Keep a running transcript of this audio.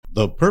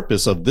The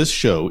purpose of this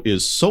show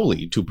is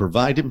solely to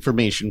provide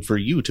information for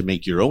you to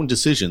make your own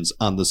decisions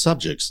on the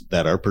subjects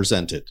that are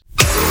presented.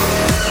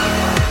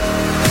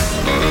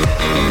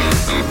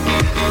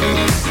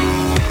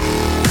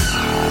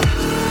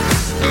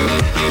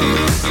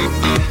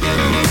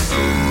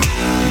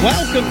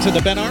 Welcome to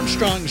the Ben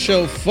Armstrong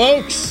Show,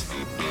 folks.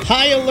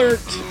 High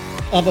alert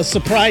of a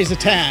surprise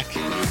attack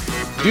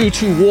due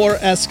to war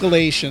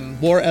escalation.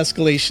 War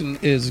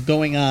escalation is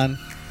going on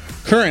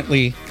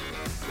currently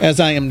as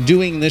I am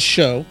doing this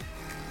show.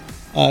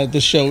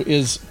 This show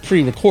is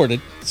pre-recorded,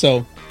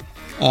 so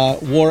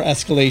war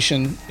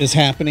escalation is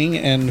happening,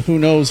 and who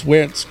knows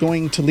where it's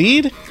going to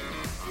lead.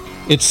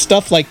 It's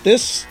stuff like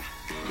this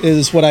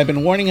is what I've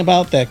been warning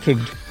about that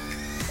could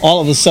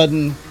all of a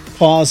sudden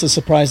cause a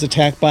surprise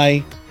attack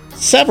by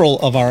several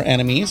of our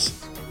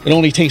enemies. It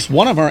only takes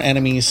one of our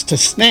enemies to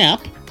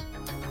snap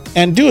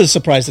and do a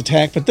surprise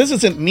attack, but this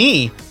isn't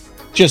me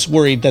just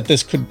worried that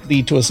this could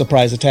lead to a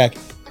surprise attack.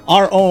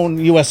 Our own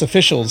U.S.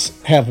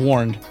 officials have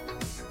warned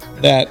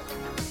that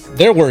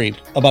they're worried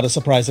about a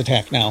surprise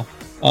attack now.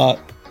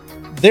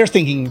 They're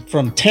thinking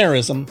from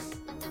terrorism,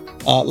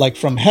 like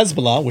from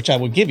Hezbollah, which I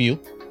will give you,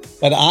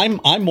 but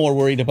I'm more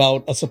worried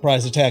about a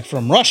surprise attack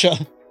from Russia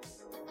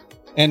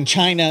and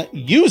China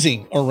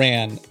using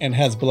Iran and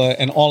Hezbollah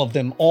and all of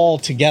them all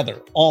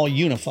together, all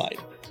unified.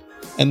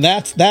 And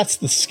that's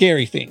the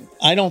scary thing.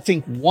 I don't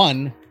think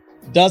one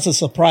does a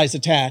surprise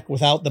attack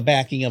without the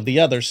backing of the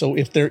other. So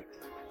if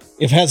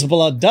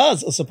Hezbollah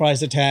does a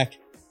surprise attack,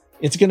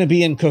 it's going to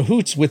be in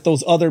cahoots with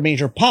those other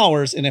major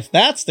powers. And if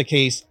that's the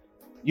case,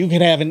 you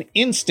could have an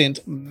instant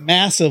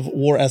massive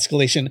war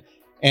escalation.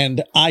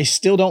 And I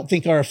still don't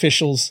think our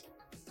officials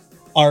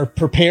are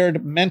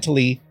prepared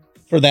mentally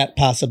for that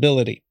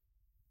possibility.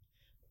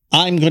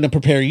 I'm going to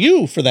prepare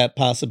you for that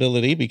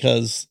possibility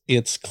because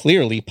it's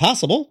clearly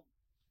possible.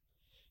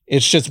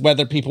 It's just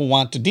whether people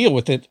want to deal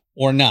with it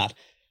or not.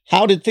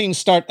 How did things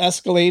start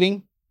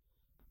escalating?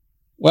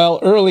 Well,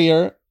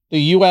 earlier,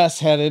 the U.S.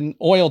 had an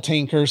oil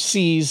tanker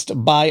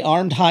seized by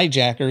armed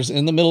hijackers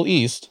in the Middle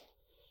East.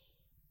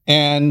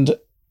 And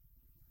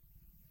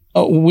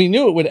we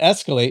knew it would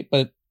escalate,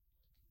 but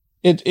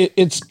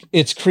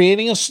it's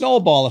creating a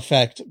snowball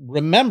effect.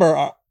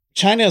 Remember,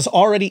 China has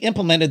already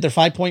implemented their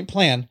 5-point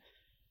plan.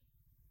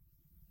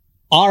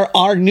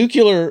 Our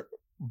nuclear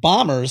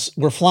bombers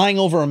were flying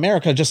over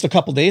America just a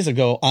couple days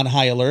ago on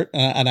high alert,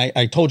 and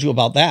I told you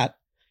about that.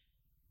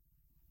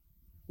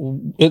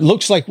 It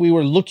looks like we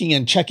were looking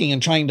and checking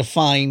and trying to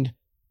find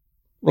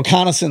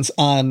reconnaissance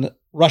on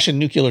Russian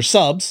nuclear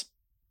subs.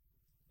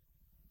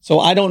 So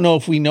I don't know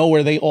if we know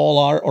where they all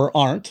are or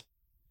aren't,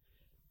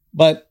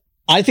 but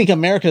I think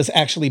America has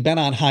actually been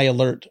on high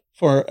alert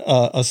for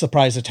a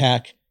surprise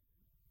attack,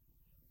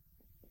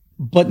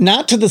 but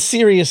not to the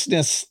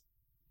seriousness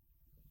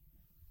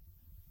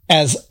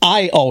as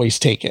I always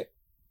take it.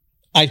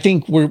 I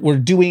think we're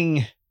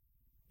doing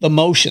the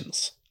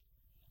motions.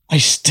 I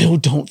still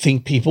don't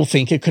think people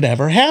think it could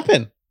ever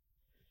happen.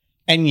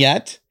 And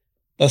yet,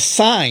 the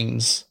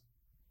signs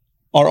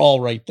are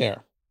all right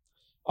there.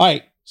 All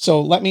right,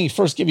 so let me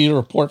first give you a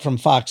report from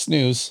Fox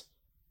News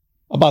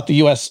about the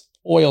U.S.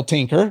 oil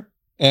tanker,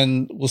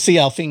 and we'll see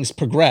how things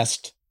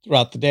progressed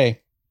throughout the day.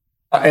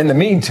 In the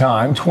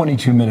meantime,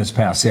 22 minutes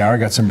past the hour,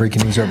 got some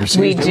breaking news overseas.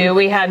 We do.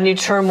 We have new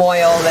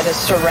turmoil that is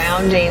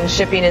surrounding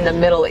shipping in the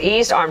Middle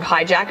East. Armed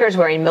hijackers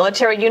wearing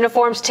military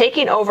uniforms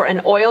taking over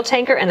an oil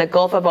tanker in the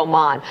Gulf of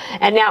Oman,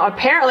 and now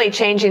apparently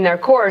changing their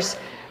course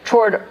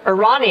toward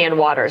Iranian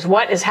waters.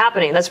 What is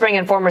happening? Let's bring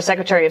in former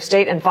Secretary of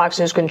State and Fox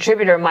News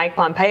contributor Mike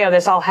Pompeo.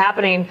 This all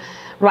happening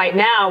right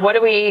now. What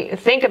do we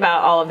think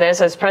about all of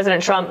this as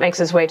President Trump makes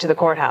his way to the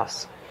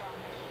courthouse?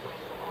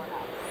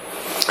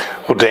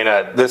 Well,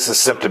 Dana, this is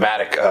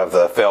symptomatic of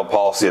the failed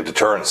policy of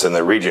deterrence in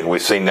the region.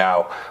 We've seen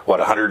now,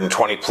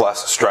 120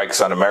 plus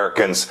strikes on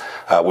Americans.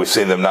 We've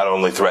seen them not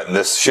only threaten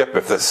this ship,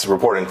 if this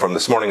reporting from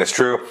this morning is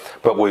true,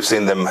 but we've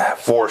seen them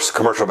force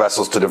commercial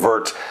vessels to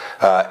divert.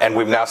 And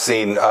we've now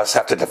seen us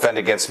have to defend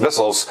against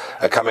missiles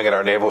coming at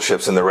our naval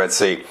ships in the Red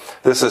Sea.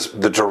 This is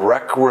the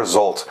direct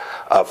result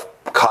of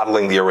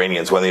coddling the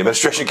Iranians. When the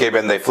administration came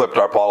in, they flipped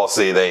our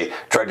policy. They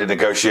tried to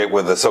negotiate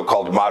with the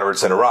so-called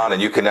moderates in Iran,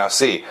 and you can now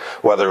see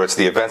whether it's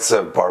the events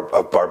of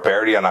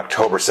barbarity on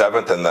October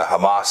 7th and the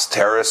Hamas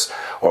terrorists,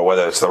 or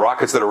whether it's the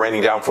rockets that are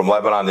raining down from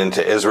Lebanon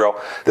into Israel.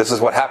 This is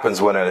what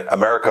happens when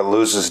America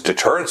loses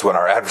deterrence, when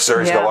our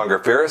adversaries no longer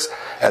fear us,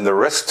 and the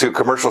risk to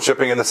commercial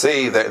shipping in the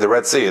sea, the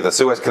Red Sea, the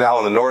Suez Canal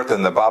in the north,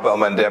 and the Bab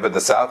el-Mandeb in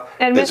the south.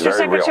 And Mr.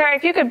 Secretary,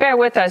 if you could bear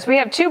with us, we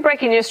have two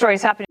breaking news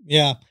stories happening.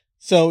 Yeah,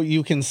 so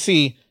you can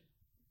see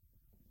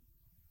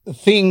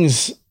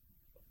things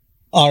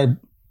are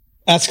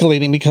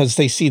escalating because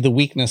they see the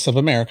weakness of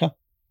America.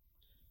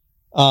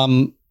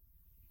 Our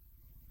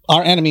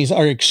enemies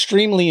are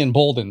extremely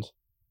emboldened.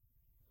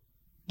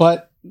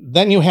 But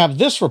then you have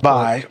this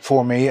report.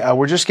 For me.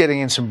 We're just getting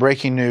in some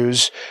breaking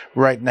news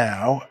right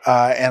now,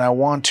 and I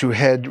want to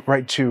head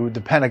right to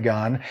the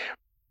Pentagon.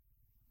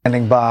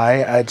 Standing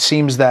by. It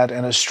seems that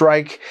in a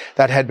strike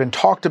that had been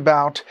talked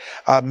about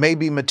may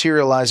be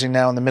materializing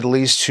now in the Middle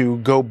East to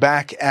go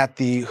back at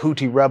the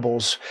Houthi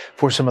rebels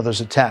for some of those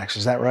attacks.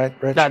 Is that right,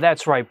 Rich? No,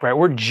 that's right, Brett.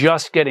 We're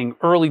just getting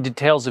early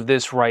details of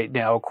this right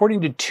now.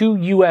 According to two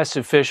U.S.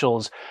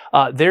 officials,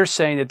 they're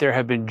saying that there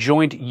have been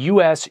joint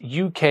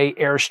U.S.-UK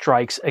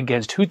airstrikes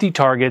against Houthi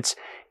targets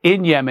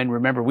in Yemen.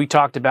 Remember, we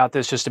talked about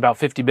this just about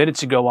 50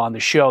 minutes ago on the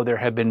show. There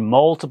have been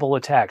multiple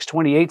attacks,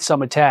 28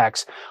 some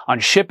attacks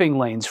on shipping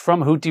lanes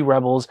from Houthi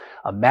rebels,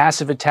 a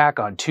massive attack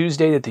on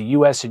Tuesday that the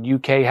U.S. and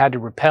UK had to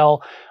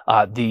repel.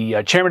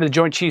 The chairman of the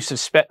Joint Chiefs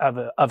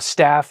of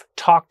Staff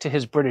talked to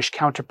his British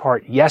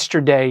counterpart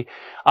yesterday,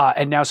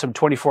 and now some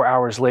 24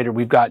 hours later,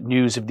 we've got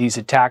news of these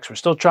attacks. We're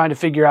still trying to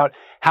figure out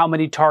how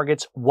many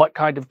targets, what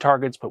kind of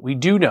targets, but we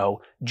do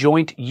know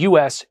joint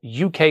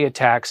U.S.-UK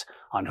attacks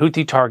on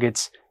Houthi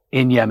targets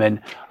in Yemen,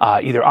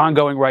 either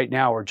ongoing right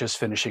now or just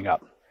finishing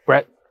up.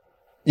 Brett?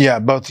 Yeah,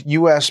 both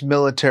U.S.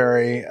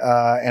 military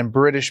and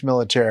British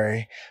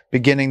military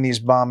beginning these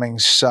bombing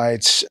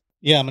sites.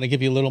 Yeah, I'm going to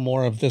give you a little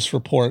more of this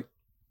report.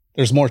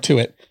 There's more to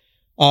it.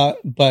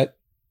 But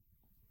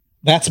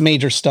that's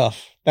major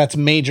stuff. That's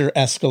major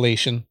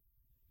escalation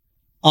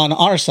on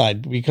our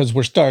side because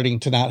we're starting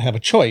to not have a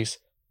choice.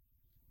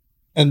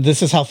 And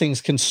this is how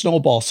things can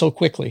snowball so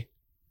quickly.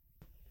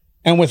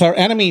 And with our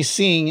enemies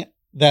seeing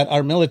that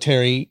our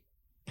military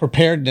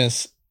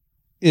preparedness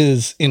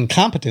is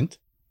incompetent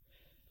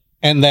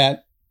and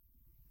that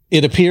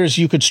it appears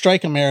you could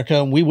strike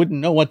America and we wouldn't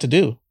know what to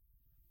do.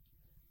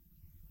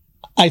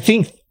 I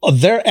think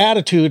their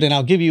attitude, and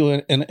I'll give you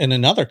in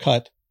another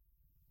cut,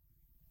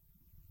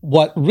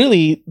 what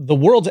really the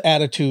world's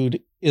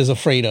attitude is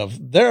afraid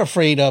of. They're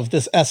afraid of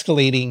this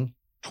escalating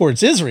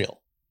towards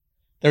Israel.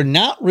 They're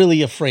not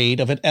really afraid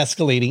of it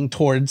escalating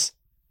towards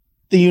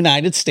the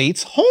United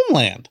States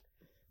homeland.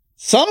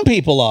 Some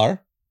people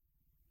are,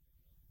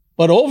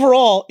 but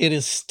overall it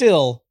is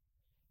still,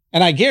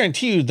 and I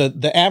guarantee you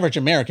that the average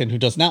American who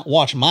does not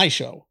watch my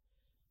show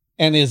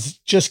and is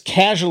just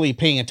casually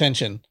paying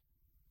attention,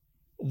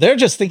 they're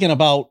just thinking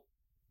about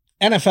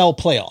NFL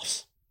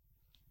playoffs.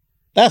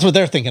 That's what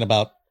they're thinking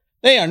about.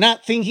 They are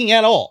not thinking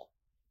at all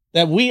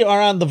that we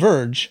are on the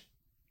verge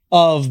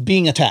of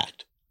being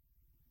attacked.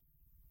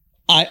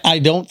 I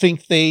don't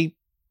think they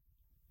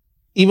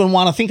even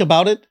want to think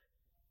about it.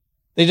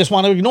 They just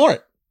want to ignore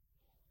it.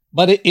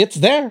 But it's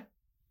there.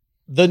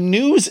 The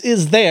news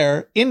is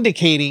there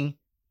indicating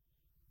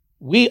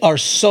we are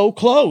so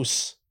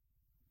close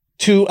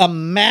to a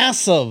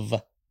massive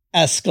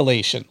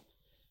escalation.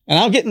 And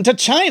I'll get into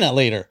China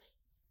later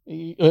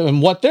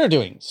and what they're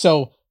doing.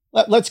 So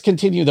let's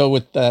continue, though,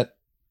 with that,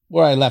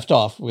 where I left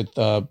off with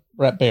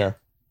Brett Baer.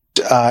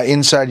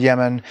 Inside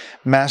Yemen,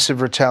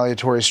 massive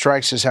retaliatory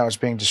strikes is how it's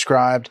being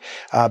described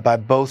by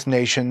both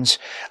nations.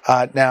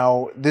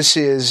 Now, this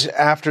is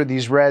after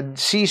these Red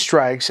Sea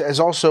strikes, as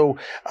also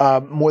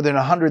more than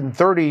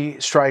 130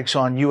 strikes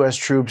on U.S.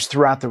 troops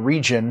throughout the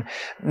region,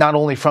 not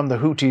only from the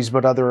Houthis,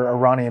 but other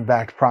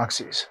Iranian-backed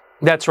proxies.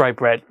 That's right,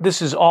 Brett.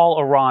 This is all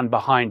Iran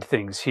behind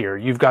things here.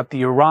 You've got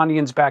the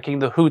Iranians backing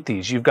the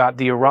Houthis. You've got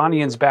the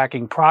Iranians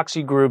backing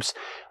proxy groups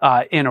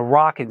in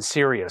Iraq and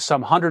Syria.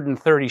 Some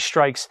 130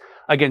 strikes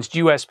against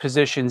U.S.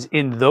 positions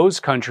in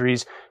those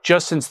countries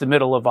just since the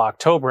middle of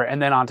October.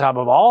 And then on top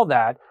of all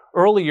that,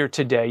 earlier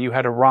today, you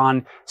had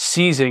Iran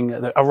seizing,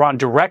 the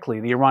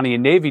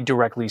Iranian Navy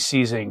directly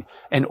seizing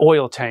an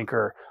oil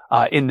tanker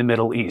in the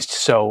Middle East.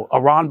 So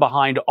Iran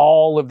behind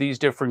all of these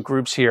different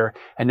groups here,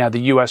 and now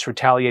the U.S.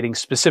 retaliating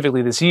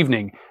specifically this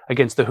evening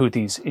against the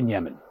Houthis in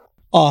Yemen.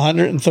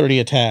 130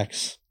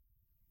 attacks.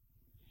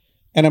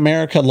 And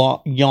America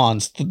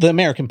yawns, the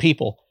American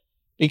people,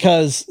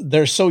 because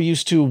they're so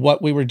used to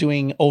what we were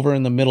doing over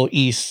in the Middle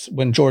East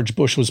when George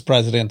Bush was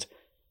president.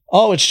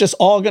 Oh, it's just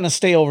all going to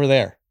stay over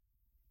there.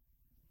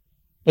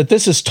 But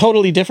this is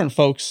totally different,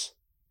 folks.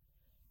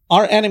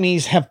 Our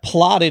enemies have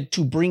plotted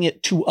to bring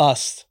it to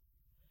us.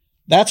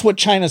 That's what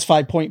China's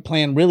 5-point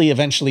plan really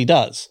eventually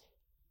does.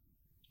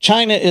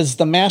 China is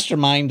the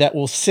mastermind that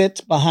will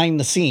sit behind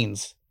the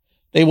scenes.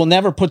 They will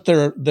never put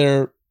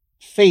their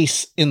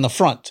face in the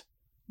front.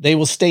 They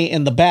will stay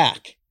in the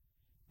back.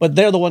 But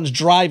they're the ones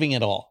driving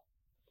it all.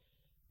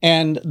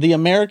 And the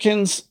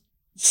Americans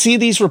see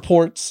these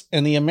reports,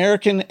 and the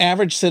American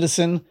average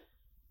citizen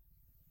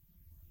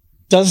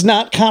does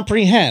not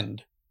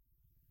comprehend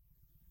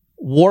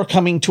war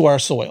coming to our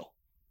soil,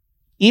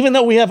 even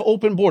though we have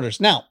open borders.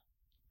 Now,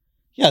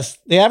 yes,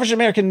 the average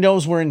American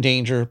knows we're in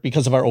danger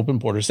because of our open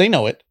borders. They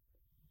know it.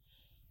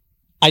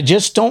 I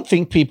just don't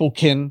think people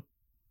can,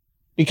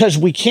 because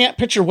we can't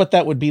picture what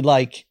that would be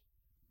like.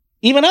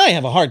 Even I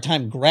have a hard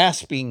time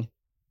grasping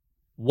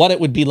what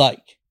it would be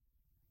like.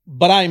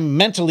 But I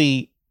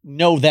mentally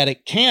know that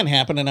it can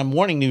happen, and I'm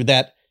warning you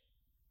that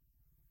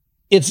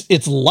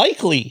it's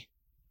likely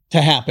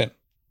to happen.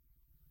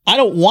 I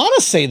don't want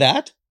to say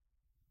that.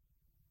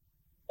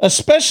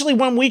 Especially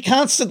when we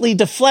constantly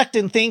deflect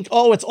and think,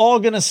 oh, it's all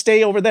going to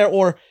stay over there,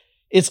 or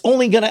it's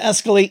only going to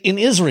escalate in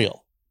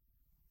Israel.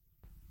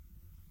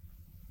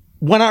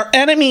 When our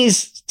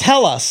enemies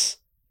tell us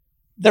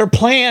Their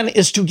plan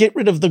is to get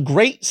rid of the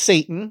great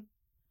Satan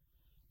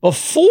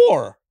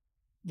before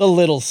the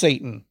little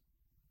Satan.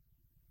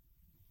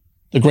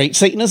 The great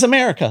Satan is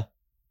America.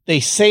 They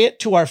say it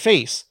to our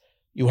face.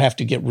 You have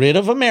to get rid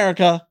of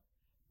America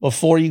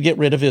before you get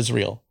rid of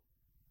Israel.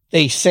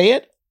 They say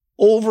it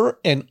over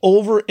and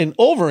over and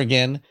over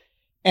again.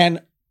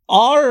 And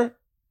our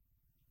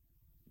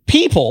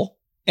people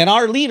and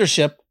our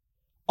leadership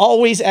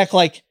always act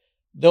like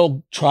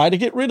they'll try to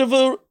get rid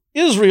of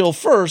Israel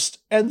first,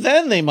 and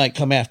then they might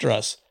come after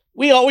us.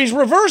 We always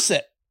reverse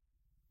it.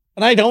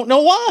 And I don't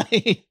know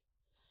why.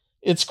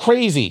 It's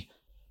crazy.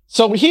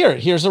 So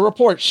here's a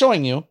report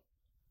showing you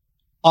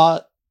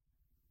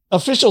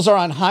officials are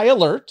on high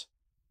alert.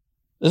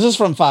 This is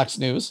from Fox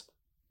News.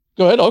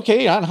 Good.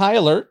 Okay, on high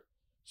alert.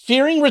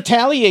 Fearing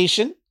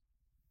retaliation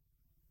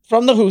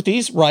from the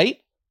Houthis,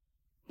 right?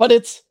 But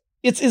it's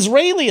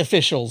Israeli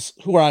officials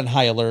who are on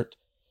high alert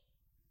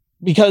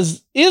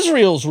because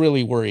Israel's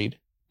really worried.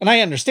 And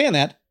I understand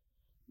that.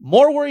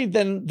 More worried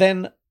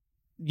than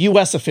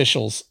U.S.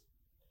 officials.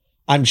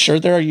 I'm sure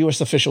there are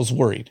U.S. officials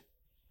worried,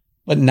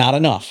 but not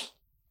enough.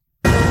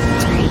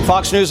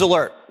 Fox News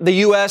alert. The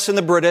U.S. and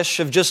the British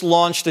have just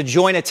launched a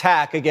joint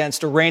attack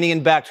against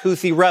Iranian-backed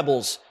Houthi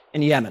rebels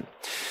in Yemen.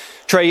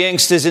 Trey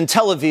Yingst is in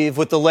Tel Aviv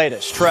with the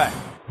latest. Trey.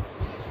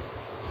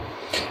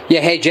 Yeah,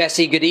 hey,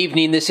 Jesse, good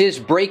evening. This is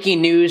breaking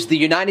news. The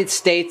United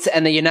States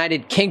and the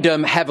United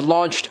Kingdom have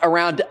launched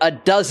around a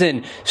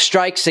dozen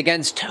strikes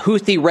against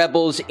Houthi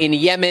rebels in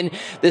Yemen.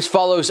 This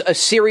follows a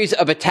series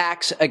of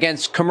attacks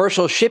against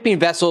commercial shipping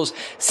vessels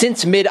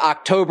since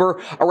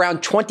mid-October,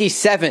 around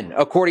 27,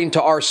 according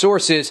to our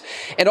sources,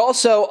 and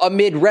also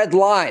amid red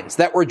lines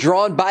that were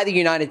drawn by the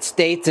United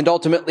States and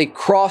ultimately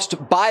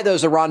crossed by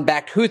those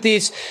Iran-backed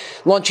Houthis,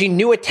 launching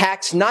new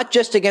attacks not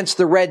just against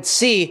the Red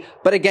Sea,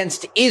 but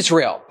against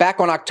Israel. Back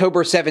on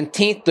October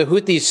 17th, the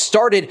Houthis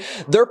started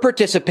their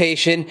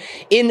participation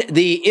in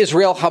the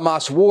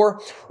Israel-Hamas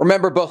war.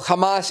 Remember, both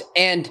Hamas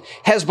and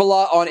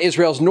Hezbollah on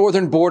Israel's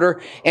northern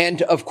border,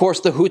 and of course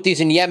the Houthis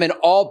in Yemen,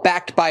 all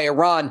backed by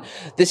Iran.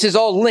 This is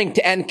all linked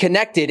and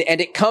connected,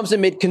 and it comes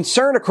amid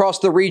concern across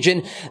the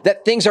region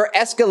that things are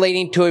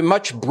escalating to a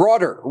much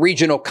broader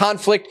regional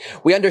conflict.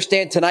 We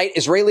understand tonight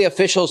Israeli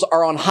officials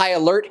are on high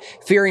alert,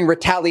 fearing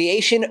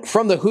retaliation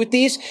from the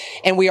Houthis,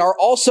 and we are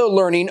also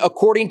learning,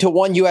 according to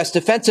one U.S.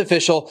 defense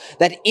official,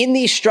 that in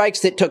these strikes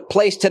that took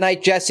place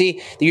tonight,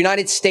 Jesse, the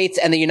United States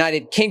and the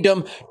United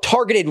Kingdom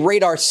targeted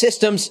radar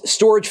systems,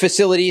 storage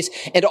facilities,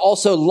 and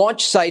also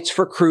launch sites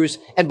for cruise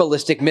and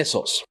ballistic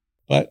missiles.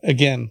 But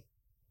again,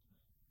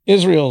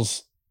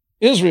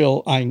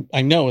 Israel,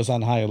 I know, is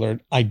on high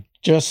alert. I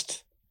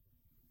just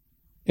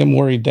am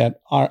worried that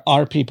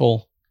our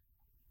people,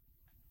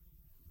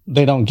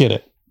 they don't get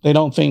it. They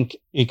don't think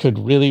it could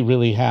really,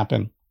 really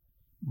happen.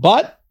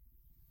 But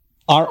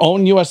our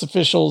own U.S.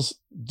 officials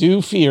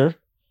do fear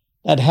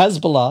that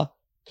Hezbollah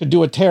could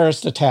do a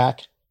terrorist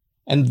attack.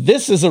 And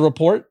this is a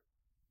report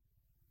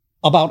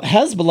about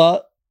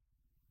Hezbollah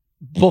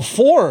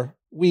before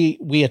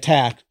we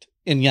attacked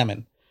in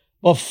Yemen,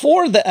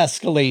 before the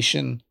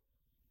escalation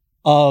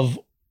of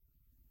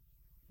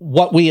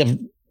what we have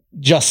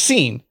just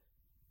seen.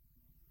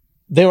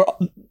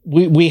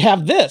 We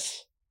have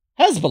this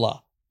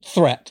Hezbollah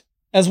threat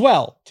as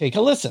well. Take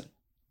a listen.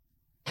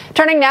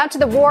 Turning now to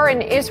the war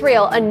in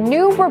Israel, a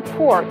new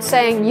report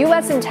saying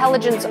U.S.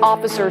 intelligence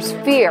officers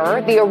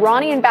fear the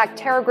Iranian-backed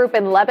terror group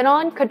in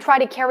Lebanon could try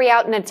to carry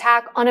out an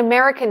attack on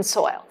American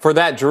soil. For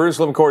that,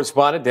 Jerusalem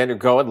correspondent Daniel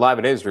Cohen live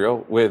in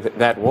Israel with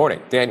that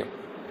warning. Daniel.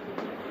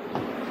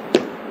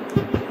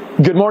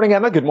 Good morning,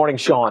 Emma. Good morning,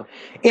 Sean.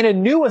 In a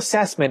new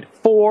assessment,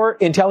 4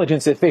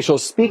 intelligence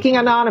officials speaking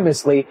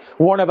anonymously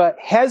warn of a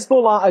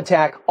Hezbollah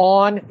attack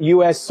on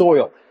U.S.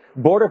 soil.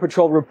 Border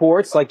Patrol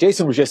reports, like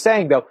Jason was just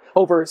saying, though,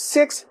 over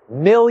 6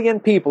 million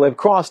people have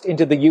crossed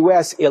into the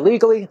U.S.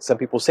 illegally. Some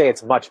people say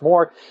it's much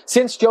more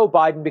since Joe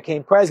Biden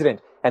became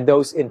president. And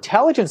those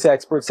intelligence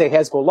experts say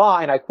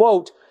Hezbollah, and I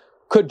quote,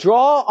 could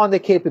draw on the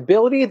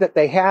capability that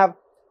they have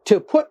to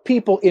put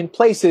people in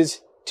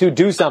places to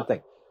do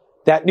something.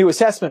 That new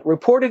assessment,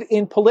 reported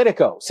in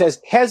Politico,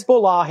 says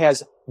Hezbollah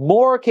has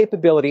more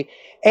capability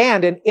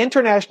and an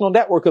international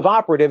network of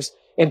operatives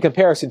in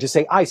comparison to,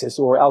 say, ISIS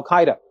or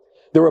Al-Qaeda.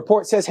 The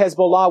report says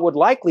Hezbollah would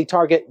likely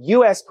target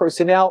U.S.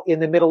 personnel in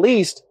the Middle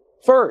East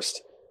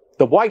first.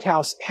 The White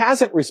House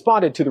hasn't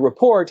responded to the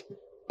report,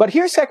 but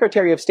here's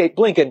Secretary of State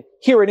Blinken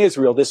here in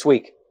Israel this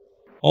week.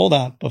 Hold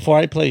on. Before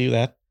I play you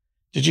that,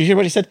 did you hear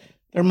what he said?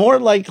 They're more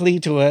likely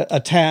to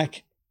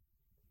attack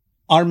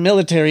our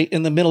military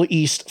in the Middle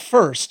East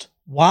first.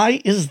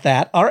 Why is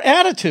that our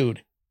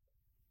attitude?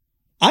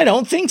 I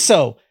don't think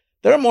so.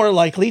 They're more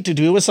likely to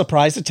do a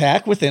surprise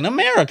attack within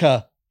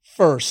America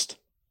first.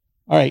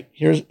 All right,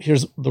 here's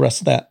the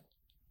rest of that.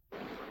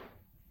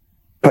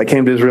 I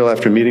came to Israel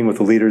after meeting with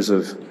the leaders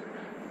of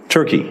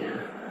Turkey,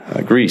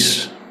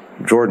 Greece,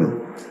 Jordan,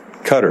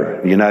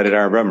 Qatar, the United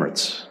Arab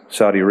Emirates,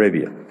 Saudi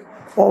Arabia.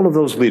 All of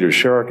those leaders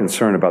share our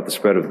concern about the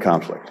spread of the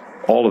conflict.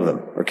 All of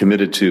them are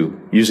committed to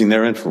using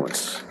their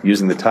influence,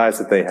 using the ties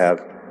that they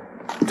have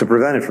to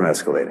prevent it from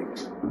escalating.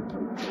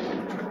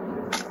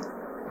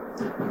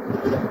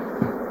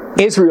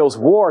 Israel's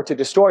war to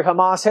destroy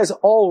Hamas has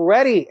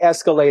already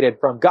escalated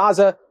from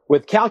Gaza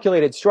with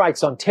calculated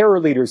strikes on terror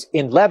leaders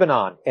in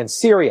Lebanon and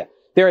Syria.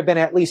 There have been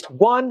at least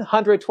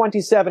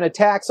 127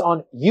 attacks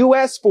on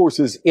U.S.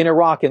 forces in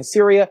Iraq and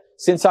Syria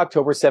since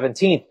October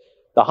 17th.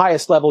 The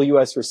highest level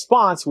U.S.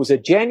 response was a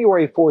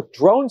January 4th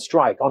drone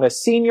strike on a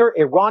senior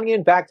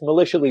Iranian-backed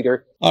militia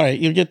leader. All right,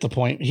 you get the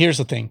point. Here's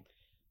the thing.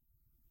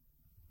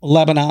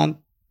 Lebanon,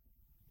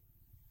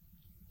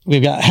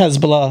 we've got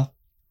Hezbollah,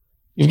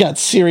 you've got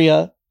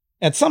Syria.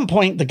 At some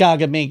point, the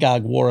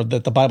Gog-Magog war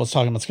that the Bible's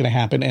talking about is going to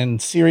happen,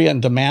 and Syria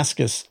and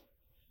Damascus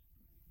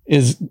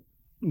is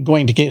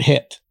going to get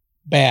hit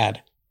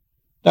bad.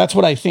 That's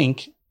what I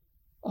think.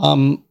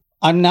 I'm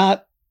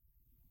not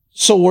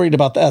so worried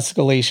about the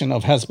escalation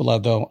of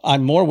Hezbollah, though.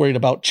 I'm more worried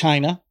about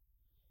China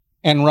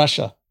and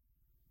Russia.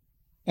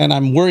 And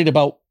I'm worried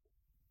about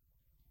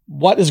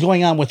what is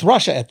going on with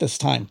Russia at this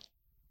time.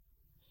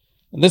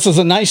 And this is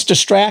a nice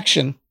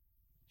distraction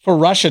for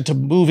Russia to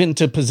move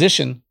into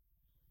position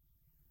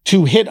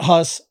to hit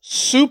us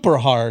super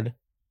hard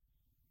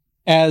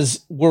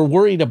as we're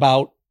worried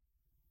about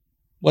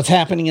what's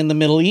happening in the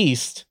Middle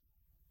East.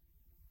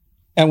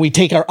 And we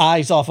take our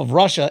eyes off of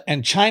Russia,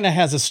 and China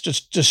has us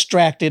just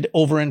distracted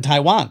over in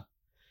Taiwan.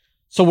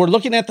 So we're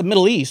looking at the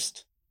Middle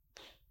East.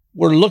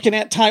 We're looking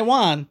at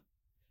Taiwan.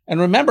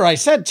 And remember, I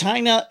said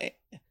China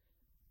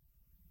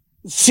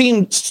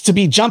seems to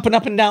be jumping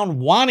up and down,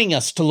 wanting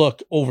us to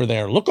look over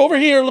there. Look over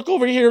here, look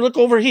over here, look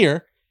over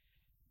here.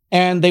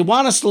 And they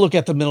want us to look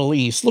at the Middle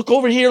East. Look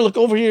over here, look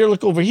over here,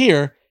 look over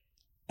here.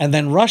 And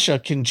then Russia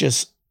can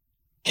just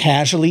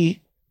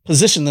casually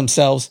position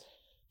themselves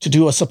to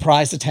do a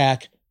surprise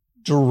attack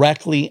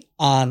directly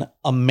on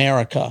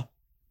America.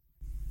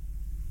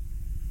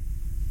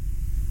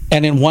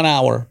 And in 1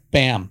 hour,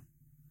 bam.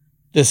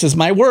 This is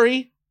my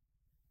worry.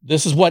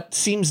 This is what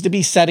seems to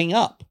be setting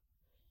up.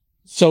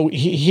 So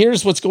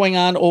here's what's going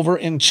on over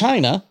in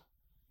China.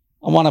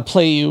 I want to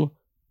play you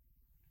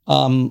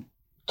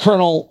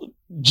Colonel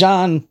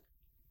John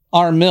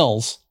R.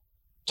 Mills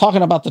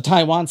talking about the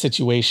Taiwan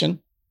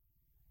situation.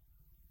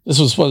 This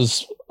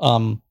was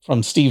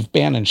from Steve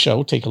Bannon's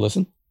show. Take a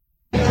listen.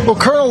 Well,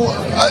 Colonel,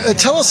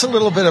 tell us a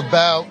little bit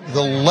about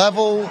the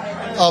level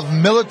of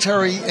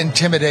military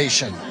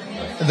intimidation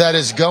that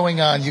is going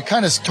on. You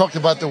kind of talked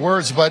about the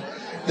words, but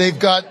they've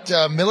got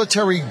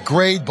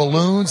military-grade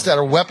balloons that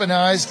are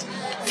weaponized,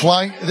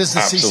 flying. This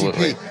is the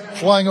CCP,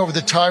 flying over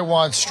the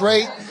Taiwan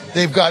Strait.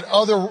 They've got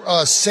other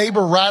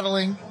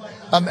saber-rattling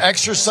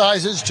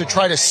exercises to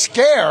try to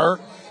scare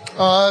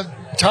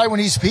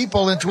Taiwanese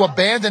people into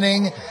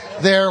abandoning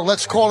their,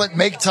 let's call it,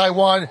 make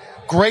Taiwan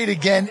great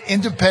again,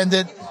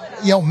 independent,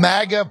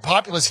 MAGA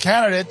populist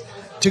candidate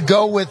to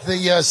go with the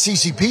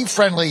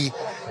CCP-friendly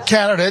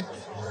candidate.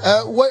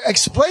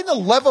 Explain the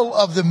level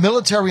of the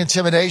military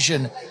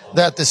intimidation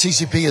that the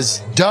CCP has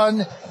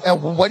done,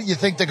 and what do you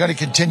think they're going to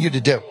continue to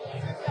do?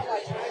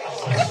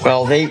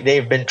 Well,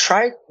 they've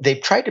tried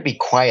to be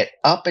quiet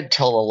up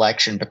until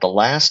election, but the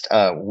last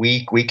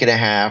week and a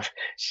half,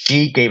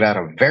 Xi gave out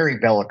a very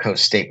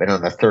bellicose statement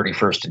on the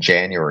 31st of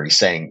January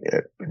saying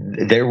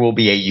there will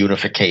be a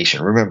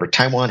unification. Remember,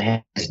 Taiwan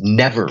has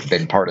never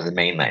been part of the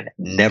mainland,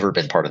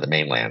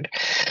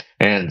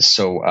 And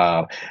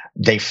so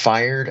they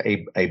fired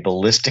a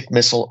ballistic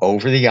missile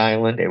over the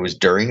island. It was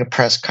during a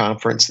press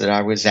conference that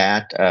I was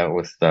at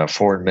with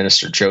Foreign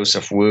Minister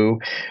Joseph Wu,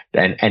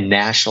 and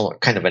national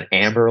kind of an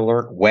Amber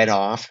Alert went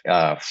off.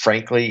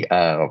 Frankly,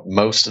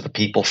 most of the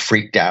people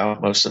freaked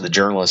out. Most of the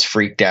journalists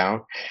freaked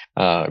out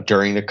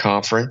during the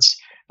conference.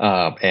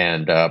 The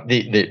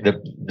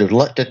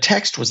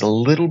text was a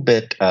little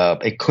bit,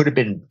 it could have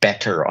been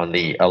better on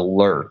the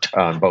alert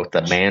on both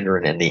the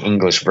Mandarin and the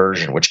English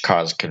version, which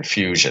caused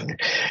confusion.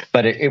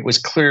 But it was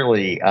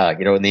clearly,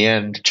 in the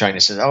end, China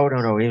says, oh,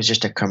 no, it was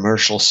just a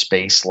commercial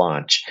space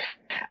launch.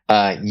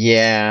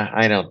 Yeah,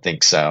 I don't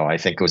think so. I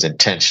think it was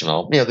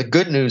intentional. The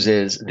good news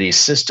is the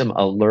system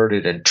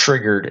alerted and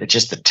triggered. It's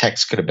just the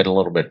text could have been a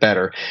little bit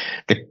better.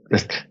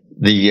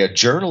 The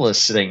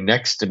journalist sitting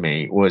next to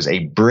me was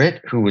a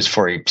Brit who was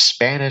for a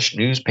Spanish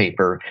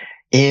newspaper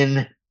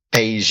in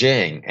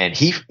Beijing, and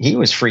he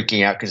was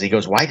freaking out because he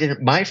goes, why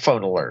didn't my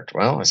phone alert?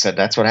 Well, I said,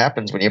 that's what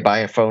happens when you buy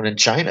a phone in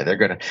China. They're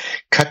going to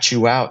cut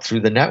you out through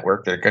the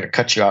network. They're going to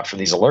cut you out from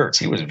these alerts.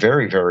 He was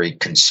very, very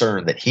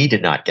concerned that he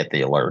did not get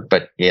the alert,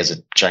 but he has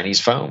a Chinese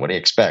phone. What do you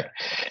expect?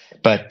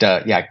 But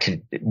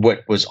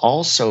what was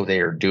also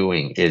they're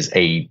doing is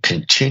a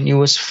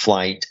continuous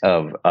flight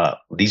of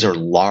these are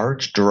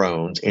large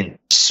drones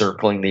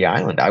encircling the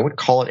island. I would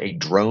call it a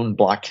drone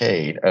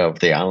blockade of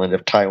the island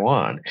of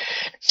Taiwan.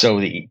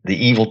 So the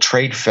Evil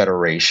Trade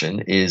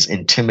Federation is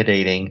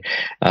intimidating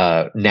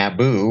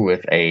Naboo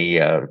with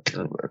a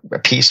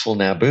peaceful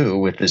Naboo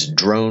with this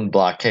drone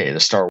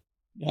blockade.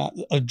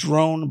 A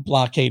drone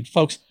blockade,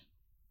 folks.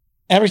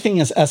 Everything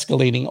is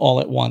escalating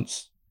all at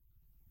once.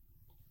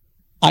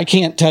 I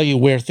can't tell you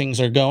where things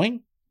are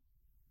going.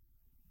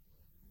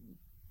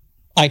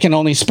 I can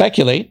only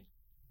speculate.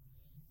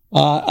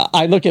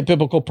 I look at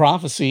biblical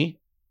prophecy,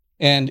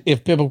 and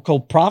if biblical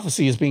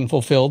prophecy is being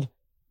fulfilled,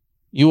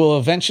 you will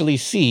eventually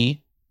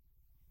see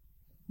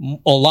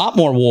a lot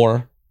more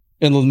war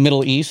in the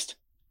Middle East,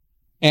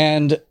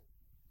 and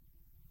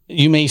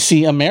you may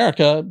see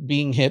America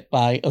being hit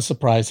by a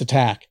surprise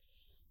attack.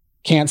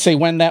 Can't say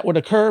when that would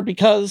occur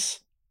because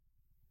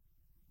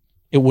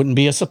it wouldn't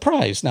be a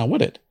surprise, now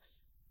would it?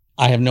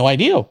 I have no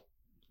idea.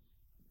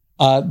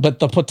 But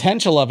the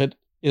potential of it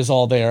is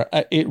all there.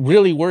 It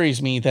really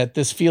worries me that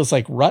this feels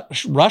like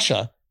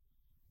Russia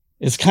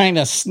is kind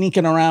of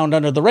sneaking around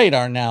under the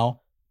radar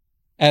now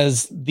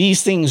as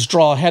these things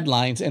draw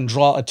headlines and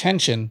draw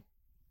attention.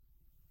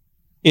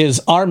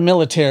 Is our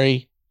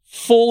military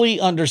fully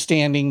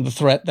understanding the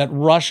threat that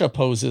Russia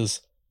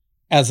poses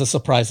as a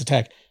surprise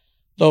attack?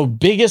 The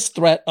biggest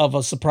threat of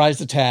a surprise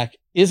attack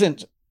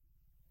isn't,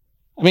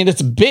 I mean,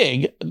 it's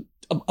big,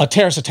 a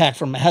terrorist attack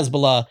from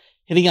Hezbollah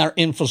hitting our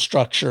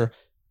infrastructure.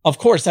 Of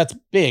course, that's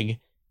big,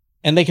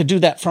 and they could do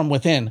that from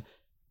within.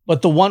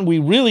 But the one we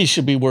really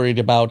should be worried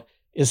about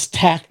is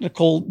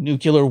tactical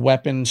nuclear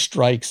weapon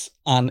strikes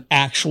on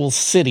actual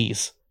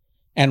cities.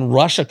 And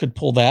Russia could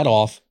pull that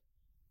off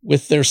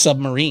with their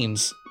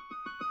submarines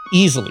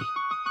easily.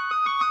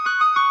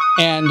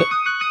 And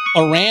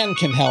Iran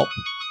can help.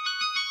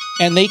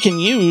 And they can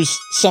use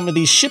some of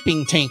these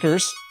shipping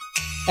tankers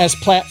as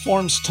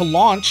platforms to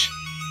launch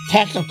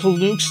tactical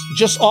nukes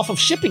just off of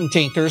shipping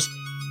tankers.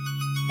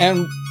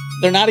 And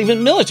they're not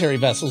even military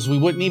vessels. We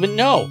wouldn't even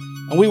know.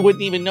 And we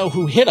wouldn't even know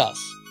who hit us.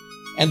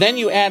 And then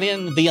you add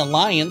in the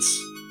alliance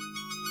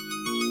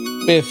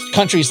with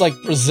countries like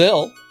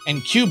Brazil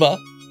and Cuba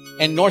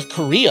and North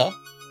Korea.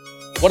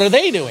 What are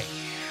they doing?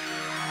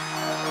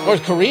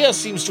 North Korea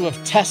seems to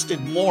have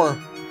tested more.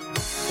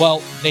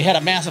 Well, they had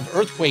a massive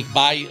earthquake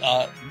by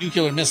a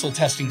nuclear missile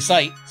testing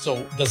site.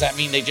 So does that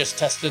mean they just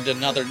tested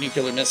another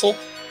nuclear missile?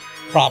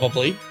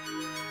 Probably.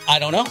 I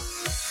don't know.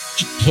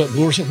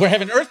 We're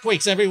having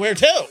earthquakes everywhere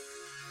too.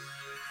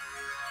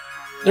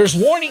 There's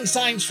warning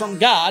signs from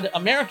God.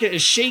 America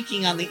is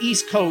shaking on the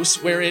East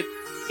Coast where it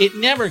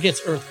never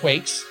gets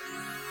earthquakes.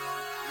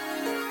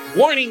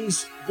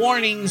 Warnings,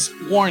 warnings,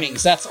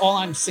 warnings. That's all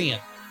I'm seeing.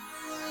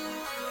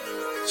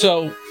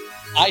 So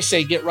I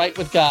say get right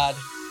with God.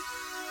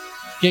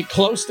 Get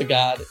close to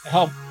God.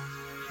 Help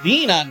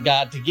lean on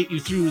God to get you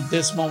through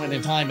this moment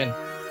in time. And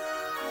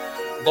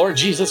Lord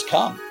Jesus,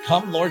 come.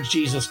 Come, Lord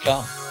Jesus,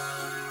 come.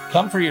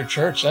 Come for your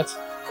church.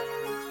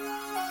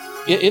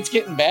 It's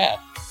getting bad.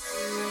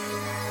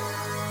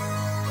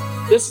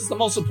 This is the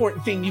most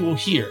important thing you will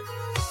hear.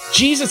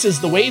 Jesus is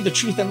the way, the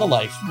truth, and the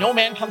life. No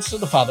man comes to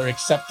the Father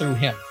except through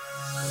him.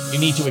 You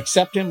need to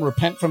accept him,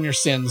 repent from your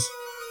sins,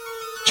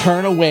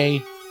 turn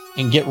away,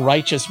 and get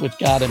righteous with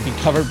God and be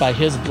covered by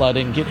his blood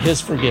and get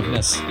his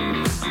forgiveness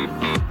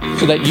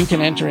so that you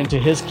can enter into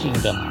his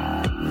kingdom.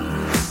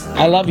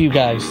 I love you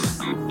guys.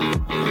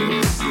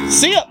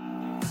 See ya!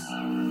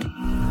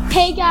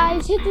 Hey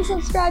guys, hit the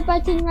subscribe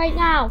button right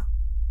now.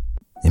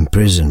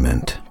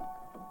 Imprisonment,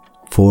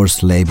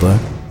 forced labor,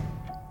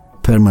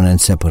 permanent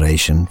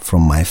separation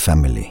from my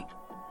family,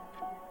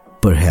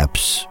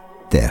 perhaps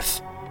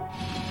death.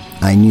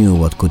 I knew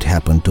what could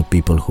happen to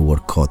people who were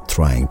caught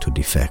trying to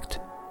defect,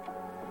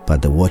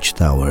 but the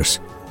watchtowers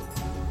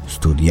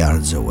stood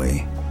yards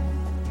away.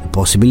 The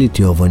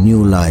possibility of a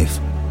new life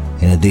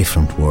in a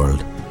different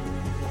world,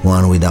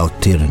 one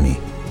without tyranny,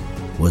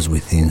 was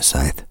within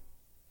sight.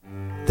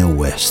 The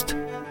West.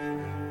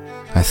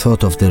 I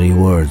thought of the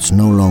rewards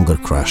no longer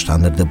crushed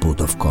under the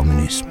boot of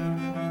communism.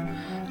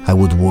 I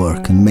would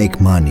work and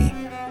make money,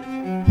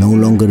 no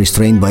longer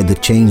restrained by the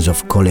chains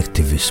of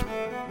collectivism.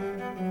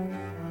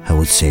 I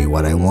would say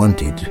what I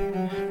wanted,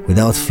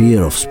 without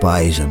fear of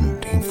spies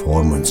and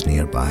informants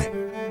nearby.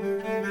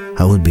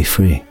 I would be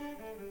free.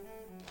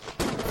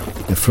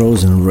 The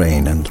frozen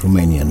rain and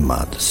Romanian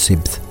mud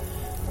sipped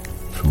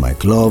through my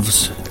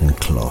gloves and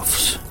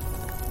cloths.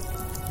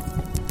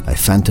 I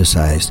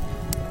fantasized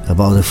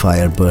about the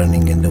fire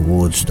burning in the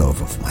wood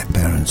stove of my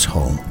parents'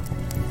 home,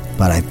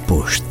 but I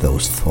pushed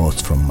those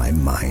thoughts from my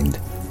mind,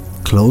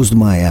 closed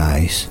my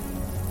eyes,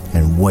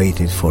 and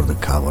waited for the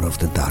cover of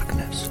the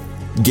darkness.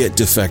 Get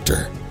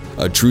Defector,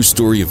 a true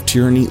story of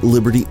tyranny,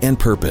 liberty, and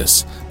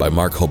purpose by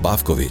Mark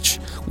Hobafkovich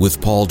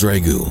with Paul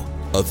Dragu,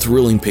 a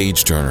thrilling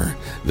page-turner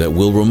that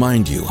will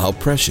remind you how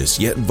precious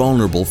yet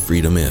vulnerable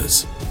freedom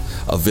is.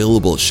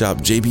 Available at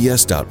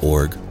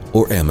shopjbs.org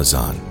or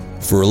Amazon.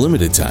 For a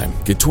limited time,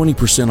 get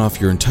 20%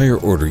 off your entire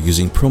order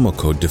using promo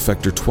code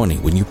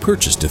Defector20 when you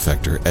purchase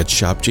Defector at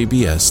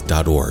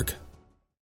shopjbs.org.